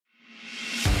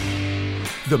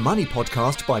The Money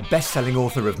Podcast by best-selling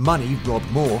author of Money, Rob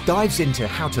Moore, dives into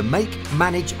how to make,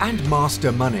 manage and master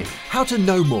money. How to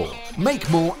know more, make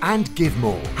more and give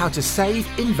more. How to save,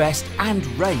 invest and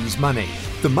raise money.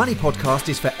 The Money Podcast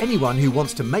is for anyone who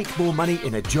wants to make more money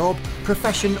in a job,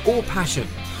 profession or passion.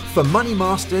 For money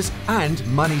masters and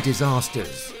money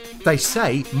disasters. They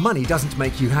say money doesn't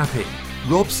make you happy.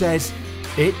 Rob says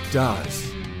it does.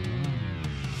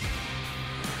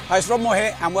 Hi, it's Rob Moore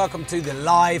here and welcome to the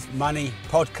Live Money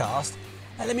Podcast.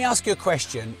 Let me ask you a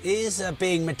question. Is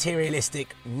being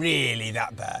materialistic really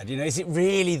that bad? You know, is it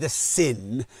really the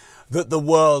sin that the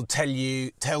world tells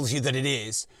you that it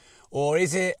is? Or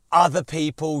is it other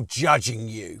people judging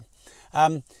you?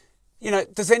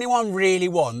 Does anyone really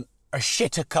want a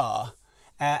shitter car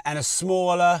and a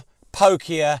smaller,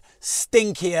 pokier,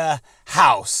 stinkier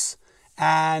house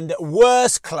and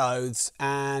worse clothes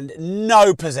and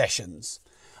no possessions?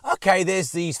 Okay,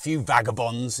 there's these few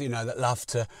vagabonds, that love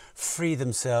to free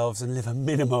themselves and live a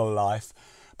minimal life.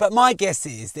 But my guess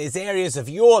is there's areas of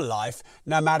your life,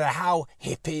 no matter how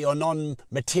hippie or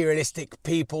non-materialistic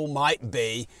people might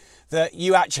be, that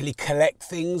you actually collect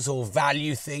things or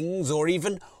value things or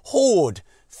even hoard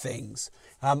things.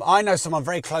 I know someone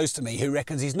very close to me who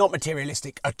reckons he's not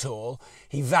materialistic at all.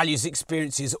 He values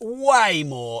experiences way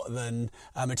more than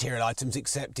material items,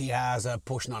 except he has a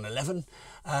Porsche 911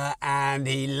 and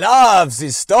he loves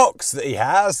his stocks that he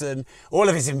has and all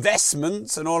of his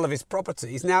investments and all of his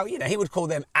properties. Now, he would call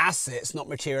them assets, not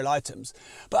material items.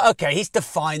 But okay, he's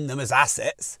defined them as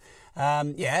assets.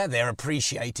 They're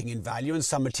appreciating in value and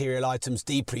some material items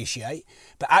depreciate.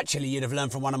 But actually, you'd have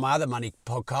learned from one of my other money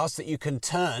podcasts that you can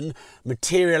turn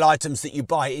material items that you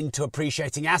buy into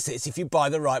appreciating assets if you buy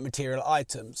the right material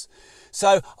items.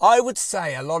 So I would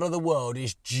say a lot of the world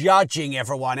is judging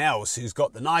everyone else who's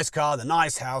got the nice car, the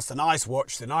nice house, the nice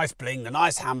watch, the nice bling, the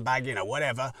nice handbag,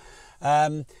 whatever.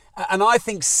 And I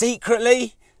think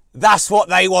secretly, that's what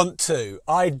they want too.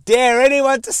 I dare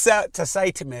anyone to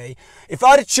say to me, if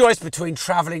I had a choice between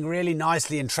travelling really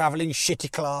nicely and travelling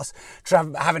shitty class,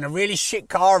 having a really shit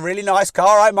car, a really nice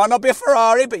car, it might not be a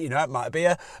Ferrari, but it might be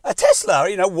a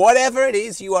Tesla, whatever it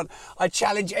is you want. I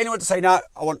challenge anyone to say, no,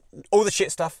 I want all the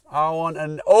shit stuff, I want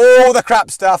all the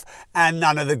crap stuff and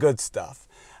none of the good stuff.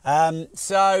 But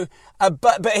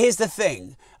here's the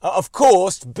thing. Of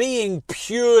course, being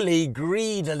purely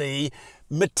greedily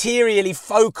materially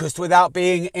focused without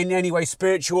being in any way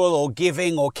spiritual or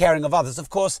giving or caring of others. Of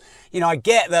course, I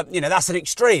get that, that's an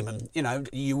extreme. And,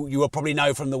 you will probably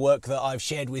know from the work that I've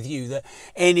shared with you that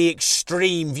any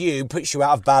extreme view puts you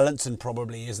out of balance and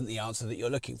probably isn't the answer that you're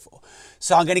looking for.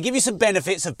 So I'm going to give you some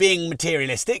benefits of being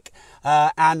materialistic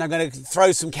and I'm going to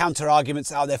throw some counter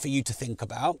arguments out there for you to think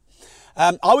about.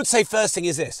 I would say first thing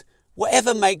is this: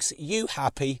 whatever makes you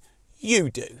happy, you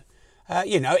do.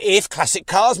 If classic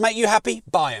cars make you happy,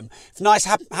 buy them. If nice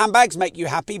handbags make you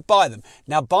happy, buy them.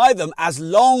 Now, buy them as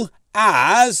long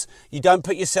as you don't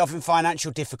put yourself in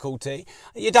financial difficulty.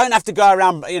 You don't have to go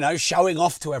around, showing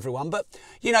off to everyone. But,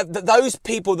 those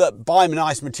people that buy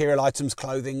nice material items,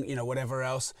 clothing, whatever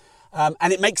else,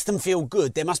 and it makes them feel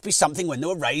good. There must be something when they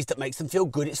were raised that makes them feel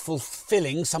good. It's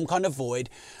fulfilling some kind of void.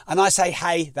 And I say,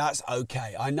 hey, that's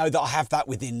okay. I know that I have that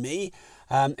within me.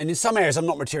 And in some areas, I'm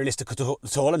not materialistic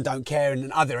at all and don't care. And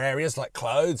in other areas like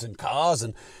clothes and cars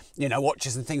and,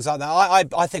 watches and things like that,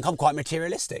 I think I'm quite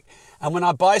materialistic. And when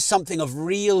I buy something of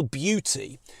real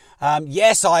beauty,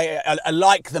 yes, I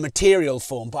like the material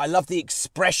form, but I love the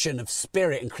expression of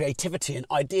spirit and creativity and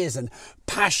ideas and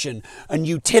passion and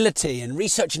utility and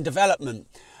research and development.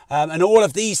 And all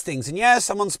of these things. And yeah,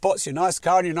 someone spots your nice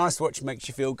car and your nice watch makes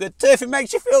you feel good too. If it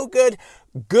makes you feel good,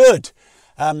 good.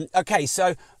 Okay,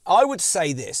 so I would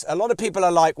say this. A lot of people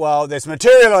are like, well, there's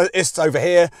materialists over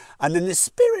here and then there's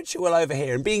spiritual over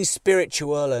here. And being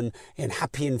spiritual and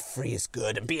happy and free is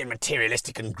good. And being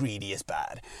materialistic and greedy is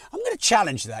bad. I'm going to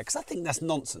challenge that because I think that's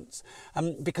nonsense.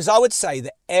 Because I would say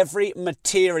that every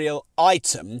material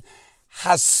item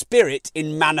has spirit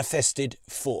in manifested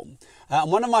form.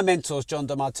 And one of my mentors, John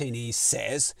DeMartini,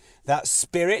 says that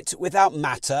spirit without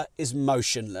matter is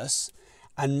motionless.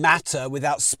 And matter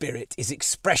without spirit is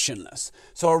expressionless.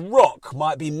 So a rock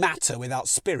might be matter without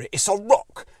spirit. It's a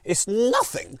rock. It's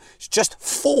nothing. It's just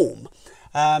form.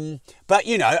 But,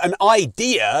 an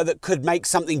idea that could make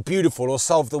something beautiful or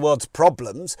solve the world's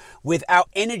problems without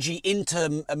energy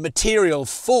into a material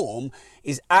form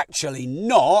is actually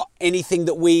not anything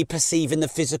that we perceive in the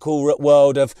physical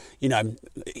world of,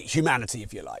 humanity,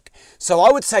 if you like. So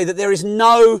I would say that there is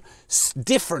no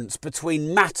difference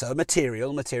between matter,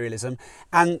 materialism,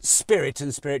 and spirit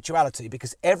and spirituality,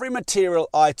 because every material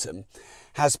item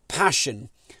has passion,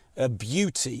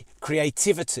 beauty,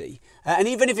 creativity. And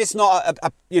even if it's not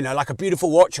like a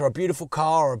beautiful watch or a beautiful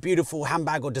car or a beautiful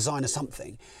handbag or design or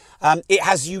something, it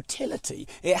has utility,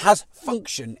 it has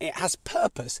function, it has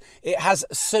purpose, it has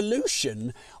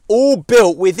solution, all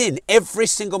built within every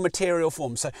single material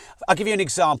form. So I'll give you an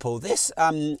example. This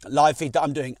live feed that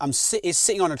I'm doing is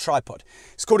sitting on a tripod.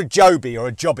 It's called a Joby or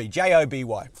a Jobby, Joby,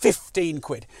 15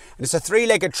 quid. And it's a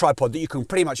 3-legged tripod that you can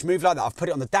pretty much move like that. I've put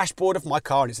it on the dashboard of my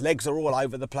car and its legs are all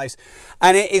over the place.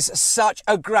 And it is such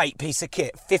a great piece of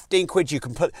kit. 15 quid, you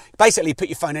can basically put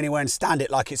your phone anywhere and stand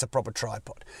it like it's a proper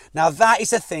tripod. Now that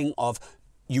is a thing of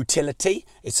utility,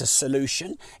 it's a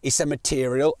solution, it's a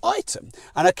material item.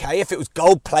 And okay, if it was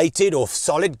gold plated or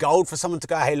solid gold for someone to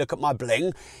go, hey, look at my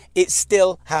bling, it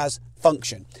still has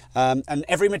function. And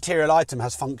every material item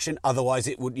has function, otherwise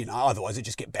it would, otherwise it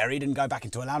just get buried and go back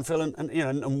into a landfill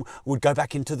and would go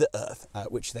back into the earth,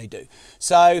 which they do.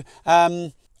 So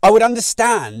I would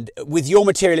understand with your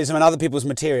materialism and other people's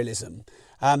materialism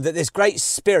that there's great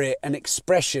spirit and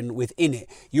expression within it.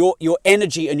 Your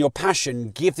energy and your passion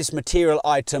give this material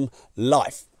item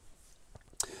life.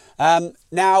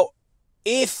 Now,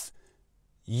 if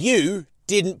you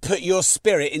didn't put your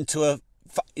spirit into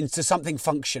something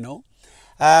functional,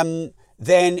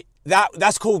 then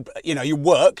that's called, your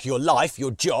work, your life, your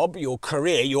job, your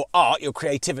career, your art, your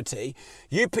creativity.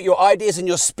 You put your ideas and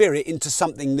your spirit into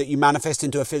something that you manifest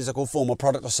into a physical form or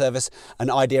product or service, an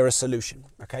idea or solution.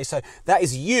 Okay, so that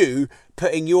is you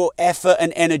putting your effort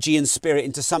and energy and spirit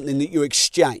into something that you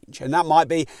exchange. And that might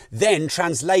be then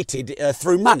translated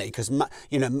through money, because,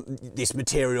 this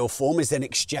material form is then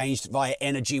exchanged via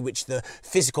energy, which the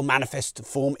physical manifest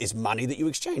form is money that you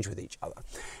exchange with each other.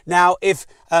 Now, if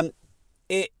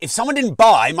someone didn't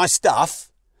buy my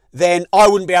stuff, then I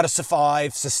wouldn't be able to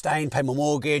survive, sustain, pay my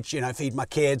mortgage, feed my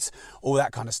kids, all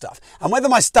that kind of stuff. And whether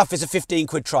my stuff is a 15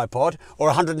 quid tripod or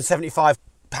a 175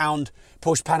 pound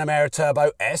Porsche Panamera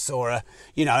Turbo S or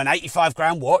an 85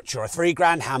 grand watch or a 3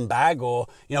 grand handbag or,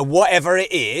 whatever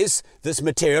it is that's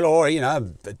material, or,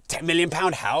 a 10 million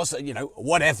pound house,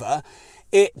 whatever,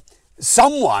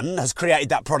 someone has created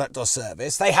that product or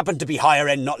service. They happen to be higher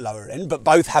end, not lower end, but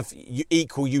both have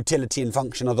equal utility and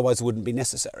function, otherwise it wouldn't be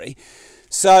necessary.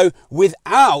 So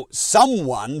without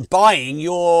someone buying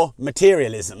your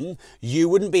materialism, you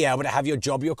wouldn't be able to have your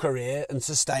job, your career, and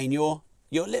sustain your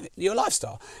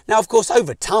lifestyle. Now, of course,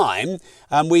 over time,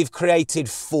 we've created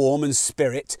form and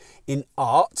spirit in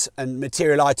art and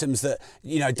material items that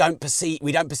we don't perceive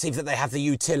that they have the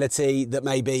utility that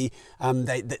maybe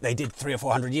they did 300 or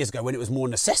 400 years ago when it was more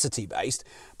necessity based.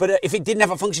 But if it didn't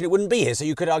have a function, it wouldn't be here. So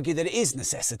you could argue that it is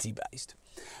necessity based.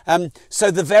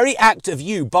 So the very act of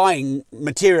you buying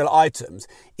material items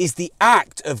is the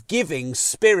act of giving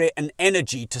spirit and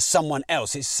energy to someone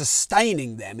else. It's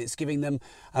sustaining them. It's giving them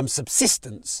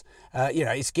subsistence.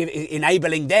 It's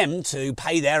enabling them to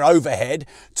pay their overhead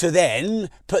to then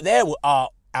put their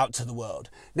art out to the world.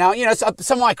 Now,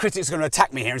 some of my critics are going to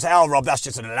attack me here and say, oh, Rob, that's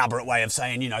just an elaborate way of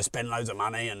saying, spend loads of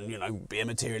money and, be a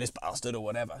materialist bastard or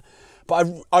whatever. But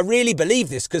I really believe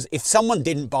this, because if someone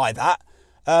didn't buy that,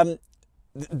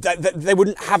 they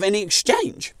wouldn't have any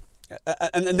exchange.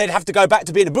 And they'd have to go back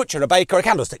to being a butcher, a baker, a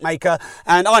candlestick maker,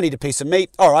 and I need a piece of meat.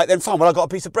 All right, then fine. Well, I've got a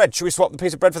piece of bread. Should we swap the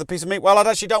piece of bread for the piece of meat? Well, I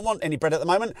actually don't want any bread at the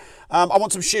moment. I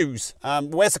want some shoes.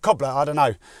 Where's the cobbler? I don't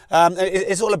know.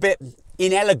 It's all a bit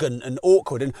inelegant and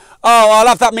awkward. And, oh, I'll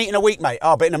have that meat in a week, mate.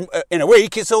 Oh, but in a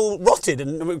week, it's all rotted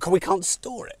and we can't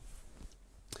store it.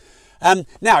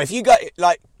 Now, if you go,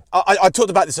 I talked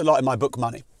about this a lot in my book,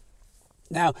 Money.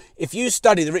 Now, if you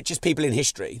study the richest people in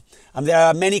history, there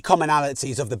are many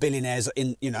commonalities of the billionaires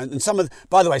and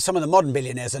by the way, some of the modern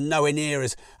billionaires are nowhere near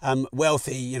as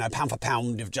wealthy, pound for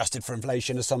pound adjusted for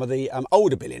inflation, as some of the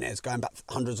older billionaires going back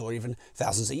hundreds or even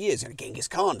thousands of years. Genghis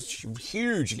Khan,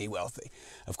 hugely wealthy.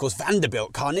 Of course,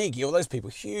 Vanderbilt, Carnegie, all those people,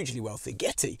 hugely wealthy.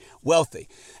 Getty, wealthy.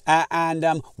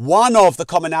 And one of the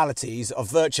commonalities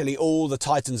of virtually all the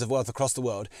titans of wealth across the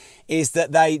world is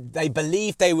that they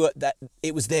believed that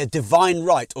it was their divine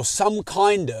right or some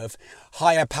kind of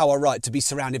higher power right to be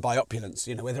surrounded by opulence,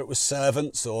 whether it was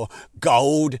servants or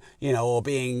gold, or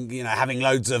being, having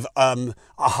loads of a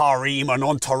harem, an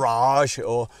entourage,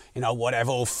 or, whatever,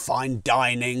 or fine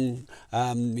dining,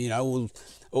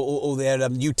 all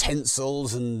their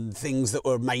utensils and things that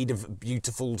were made of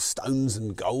beautiful stones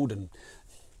and gold, and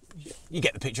you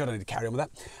get the picture. I don't need to carry on with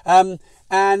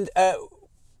that.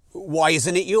 Why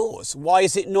isn't it yours? Why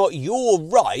is it not your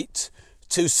right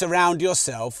to surround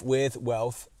yourself with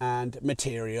wealth and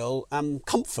material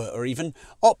comfort or even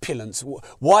opulence.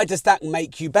 Why does that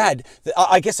make you bad?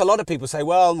 I guess a lot of people say,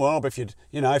 well, if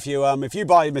you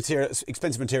buy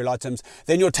expensive material items,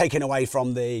 then you're taking away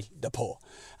from the poor.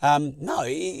 No,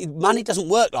 money doesn't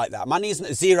work like that. Money isn't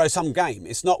a zero-sum game.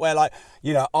 It's not where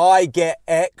I get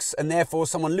X and therefore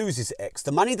someone loses X.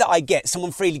 The money that I get,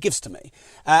 someone freely gives to me.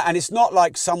 And it's not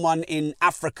like someone in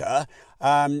Africa,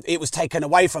 it was taken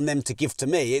away from them to give to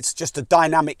me. It's just a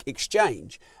dynamic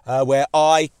exchange where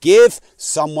I give,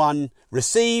 someone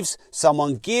receives,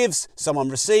 someone gives, someone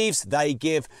receives, they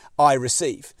give, I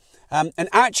receive. And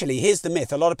actually, here's the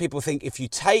myth. A lot of people think if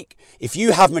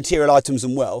you have material items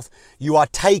and wealth, you are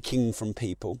taking from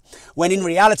people, when in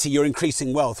reality, you're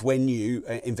increasing wealth when you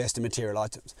invest in material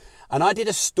items. And I did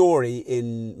a story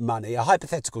in Money, a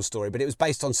hypothetical story, but it was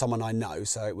based on someone I know.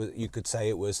 So you could say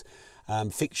it was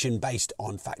fiction based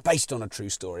on fact, based on a true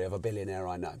story of a billionaire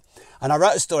I know. And I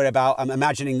wrote a story about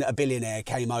imagining that a billionaire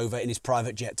came over in his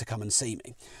private jet to come and see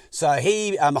me. So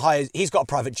he's got a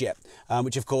private jet,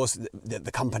 which of course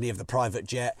the company of the private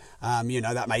jet,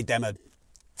 that made them a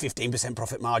 15%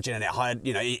 profit margin, and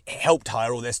it helped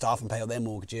hire all their staff and pay all their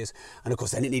mortgages. And of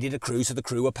course, then it needed a crew, so the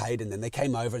crew were paid, and then they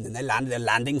came over, and then they landed their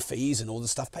landing fees and all the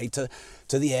stuff paid to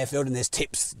the airfield. And there's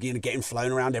tips, getting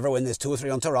flown around everywhere. And there's 2 or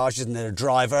 3 entourages, and there's a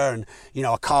driver, and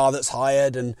a car that's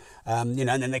hired, and and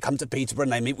then they come to Peterborough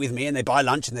and they meet with me and they buy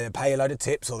lunch and they pay a load of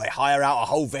tips, or they hire out a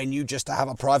whole venue just to have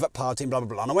a private party and blah blah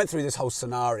blah. And I went through this whole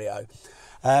scenario.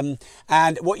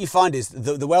 And what you find is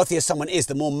the wealthier someone is,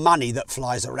 the more money that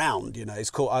flies around. It's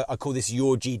called, I call this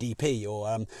your GDP,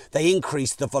 or they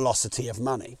increase the velocity of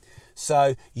money.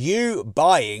 So you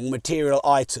buying material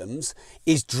items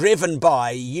is driven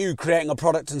by you creating a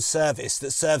product and service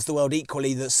that serves the world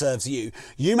equally, that serves you.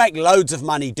 You make loads of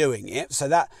money doing it. So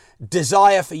that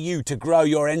desire for you to grow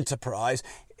your enterprise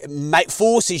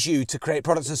forces you to create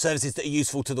products and services that are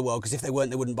useful to the world, because if they weren't,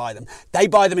 they wouldn't buy them. They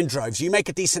buy them in droves. You make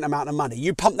a decent amount of money.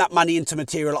 You pump that money into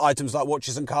material items like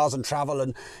watches and cars and travel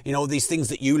and all these things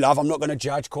that you love. I'm not going to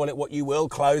judge, call it what you will,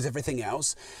 clothes, everything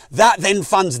else. That then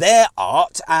funds their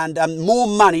art, and more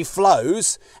money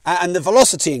flows, and the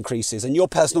velocity increases, and your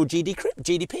personal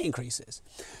GDP increases.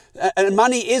 And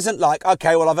money isn't like,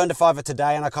 okay, well, I've earned a £5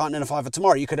 today and I can't earn a £5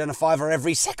 tomorrow. You could earn a £5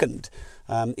 every second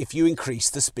if you increase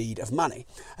the speed of money.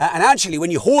 And actually,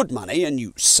 when you hoard money and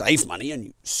you save money and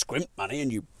you scrimp money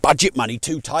and you budget money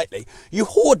too tightly, you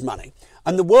hoard money.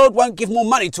 And the world won't give more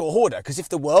money to a hoarder, because if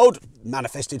the world,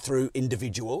 manifested through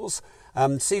individuals,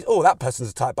 sees, oh, that person's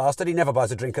a tight bastard, he never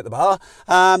buys a drink at the bar,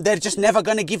 they're just never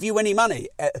going to give you any money.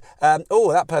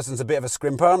 Oh, that person's a bit of a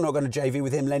scrimper, I'm not going to JV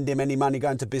with him, lend him any money, go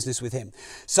into business with him.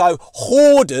 So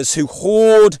hoarders who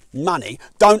hoard money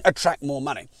don't attract more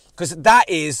money, because that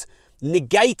is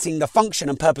negating the function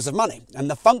and purpose of money. And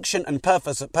the function and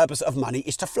purpose of money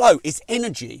is to flow. It's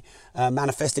energy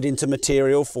manifested into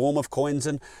material form of coins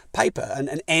and paper.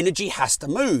 And energy has to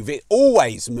move. It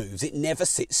always moves. It never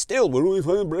sits still. We're always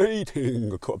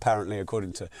vibrating, apparently,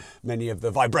 according to many of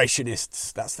the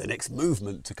vibrationists. That's the next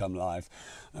movement to come live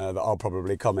that I'll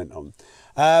probably comment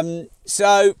on.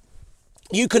 So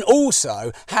you can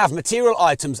also have material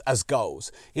items as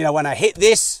goals. When I hit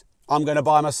this, I'm going to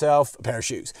buy myself a pair of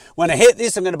shoes. When I hit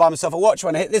this, I'm going to buy myself a watch.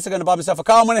 When I hit this, I'm going to buy myself a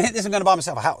car. And when I hit this, I'm going to buy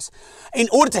myself a house. In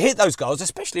order to hit those goals,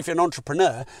 especially if you're an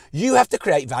entrepreneur, you have to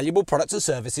create valuable products and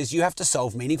services. You have to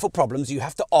solve meaningful problems. You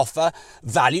have to offer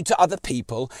value to other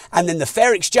people. And then the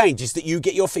fair exchange is that you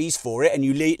get your fees for it and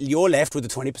you're left with a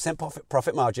 20%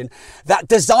 profit margin. That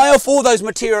desire for those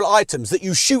material items that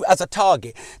you shoot as a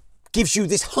target gives you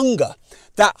this hunger.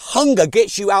 That hunger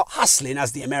gets you out hustling,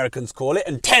 as the Americans call it,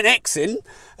 and 10xing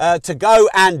to go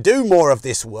and do more of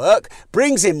this work,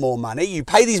 brings in more money. You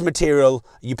pay for these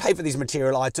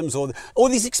material items or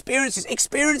these experiences.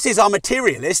 Experiences are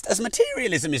materialist as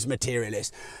materialism is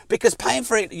materialist, because paying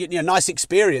for it, nice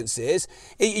experiences,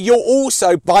 you're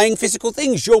also buying physical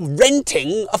things. You're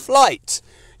renting a flight.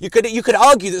 You could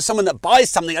argue that someone that buys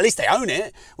something, at least they own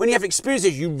it. When you have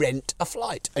experiences, you rent a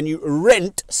flight and you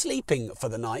rent sleeping for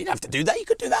the night. You don't have to do that. You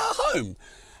could do that at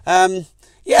home.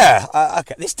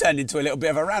 Okay, this turned into a little bit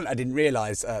of a rant. I didn't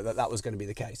realise that was going to be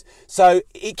the case. So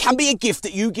it can be a gift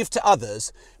that you give to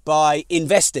others by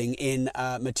investing in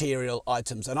material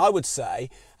items. And I would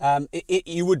say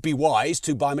you would be wise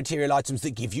to buy material items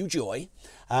that give you joy,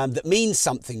 that means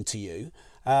something to you.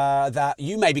 That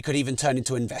you maybe could even turn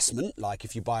into investment, like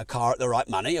if you buy a car at the right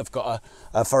money. I've got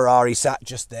a Ferrari sat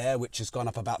just there, which has gone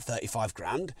up about 35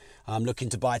 grand. I'm looking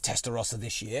to buy a Testarossa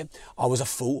this year. I was a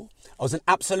fool. I was an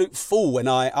absolute fool when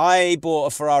I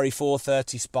bought a Ferrari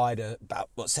 430 Spider about,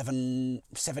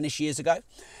 7-ish years ago.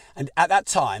 And at that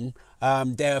time,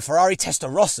 Their Ferrari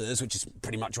Testarossas, which is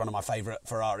pretty much one of my favourite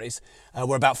Ferraris,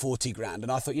 were about 40 grand.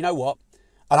 And I thought, you know what?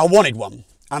 And I wanted one.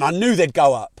 And I knew they'd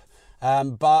go up.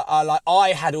 But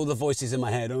I had all the voices in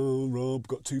my head. Oh, Rob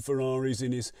got 2 Ferraris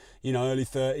in his, early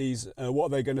 30s. What are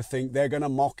they going to think? They're going to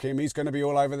mock him. He's going to be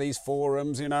all over these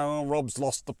forums. Oh, Rob's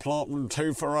lost the plot and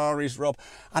 2 Ferraris, Rob.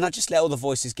 And I just let all the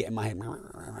voices get in my head.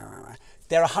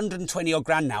 They're 120 odd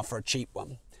grand now for a cheap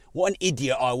one. What an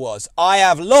idiot I was. I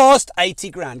have lost 80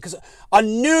 grand because I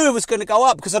knew it was going to go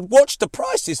up because I'd watched the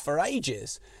prices for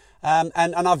ages. And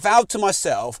I vowed to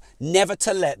myself never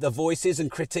to let the voices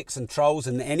and critics and trolls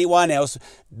and anyone else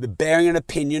bearing an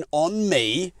opinion on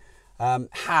me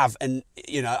have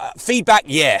feedback,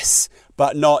 yes,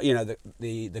 but not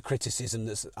the criticism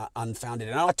that's unfounded.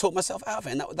 And I talked myself out of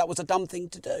it, and that was a dumb thing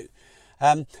to do.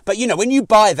 But when you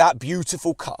buy that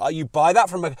beautiful car, you buy that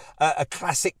from a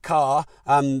classic car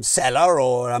seller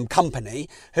or company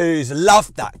who's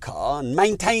loved that car and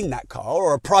maintained that car,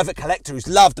 or a private collector who's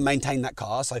loved and maintained that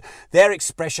car, so their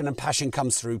expression and passion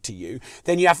comes through to you.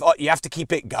 Then you have to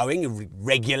keep it going,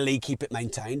 regularly keep it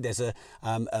maintained. There's a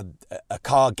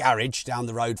car garage down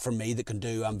the road from me that can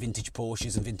do vintage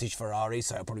Porsches and vintage Ferraris,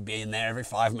 so I'll probably be in there every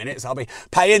 5 minutes. I'll be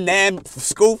paying them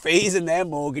school fees and their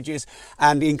mortgages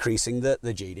and increasing the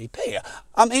GDP.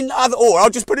 Or I'll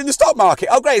just put it in the stock market.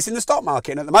 Oh, great, it's in the stock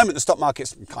market. And at the moment, the stock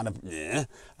market's kind of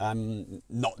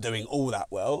not doing all that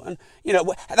well. And,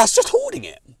 that's just hoarding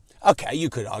it. Okay, you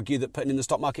could argue that putting in the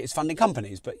stock market is funding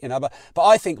companies, but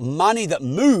I think money that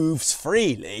moves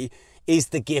freely is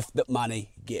the gift that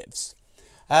money gives.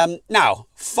 Now,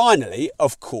 finally,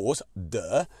 of course,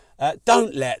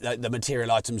 don't let the material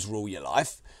items rule your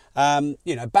life.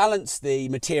 Balance the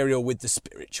material with the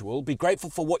spiritual. Be grateful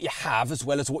for what you have as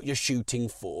well as what you're shooting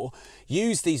for.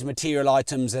 Use these material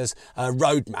items as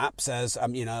roadmaps, as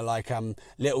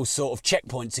little sort of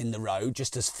checkpoints in the road,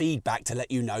 just as feedback to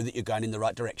let you know that you're going in the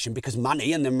right direction. Because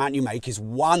money and the amount you make is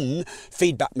one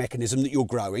feedback mechanism that you're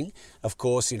growing. Of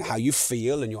course, how you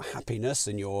feel and your happiness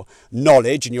and your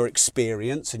knowledge and your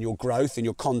experience and your growth and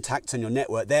your contacts and your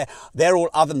network. They're all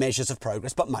other measures of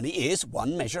progress, but money is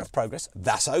one measure of progress.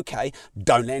 That's okay.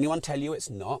 Don't let anyone tell you it's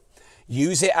not.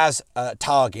 Use it as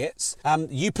targets.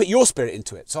 You put your spirit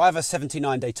into it. So I have a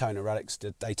 79 Daytona, Rolex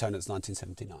Daytona, that's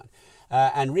 1979.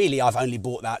 And really, I've only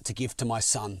bought that to give to my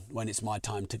son when it's my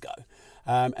time to go.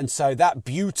 And so that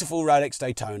beautiful Rolex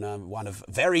Daytona, one of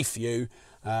very few,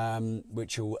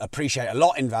 which will appreciate a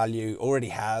lot in value, already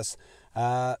has,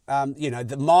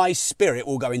 my spirit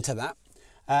will go into that.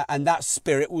 And that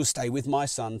spirit will stay with my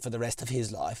son for the rest of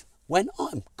his life when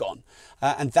I'm gone.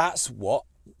 And that's what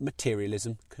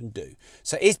materialism can do.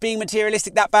 So is being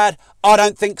materialistic that bad? I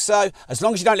don't think so. As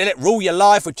long as you don't let it rule your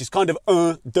life, which is kind of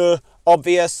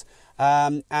obvious.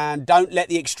 And don't let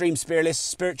the extreme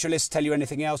spiritualists tell you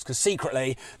anything else, because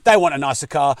secretly they want a nicer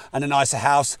car and a nicer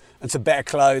house and some better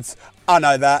clothes. I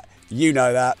know that. You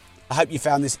know that. I hope you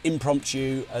found this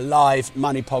impromptu, live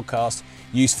money podcast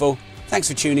useful. Thanks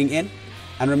for tuning in.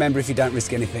 And remember, if you don't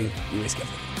risk anything, you risk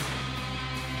everything.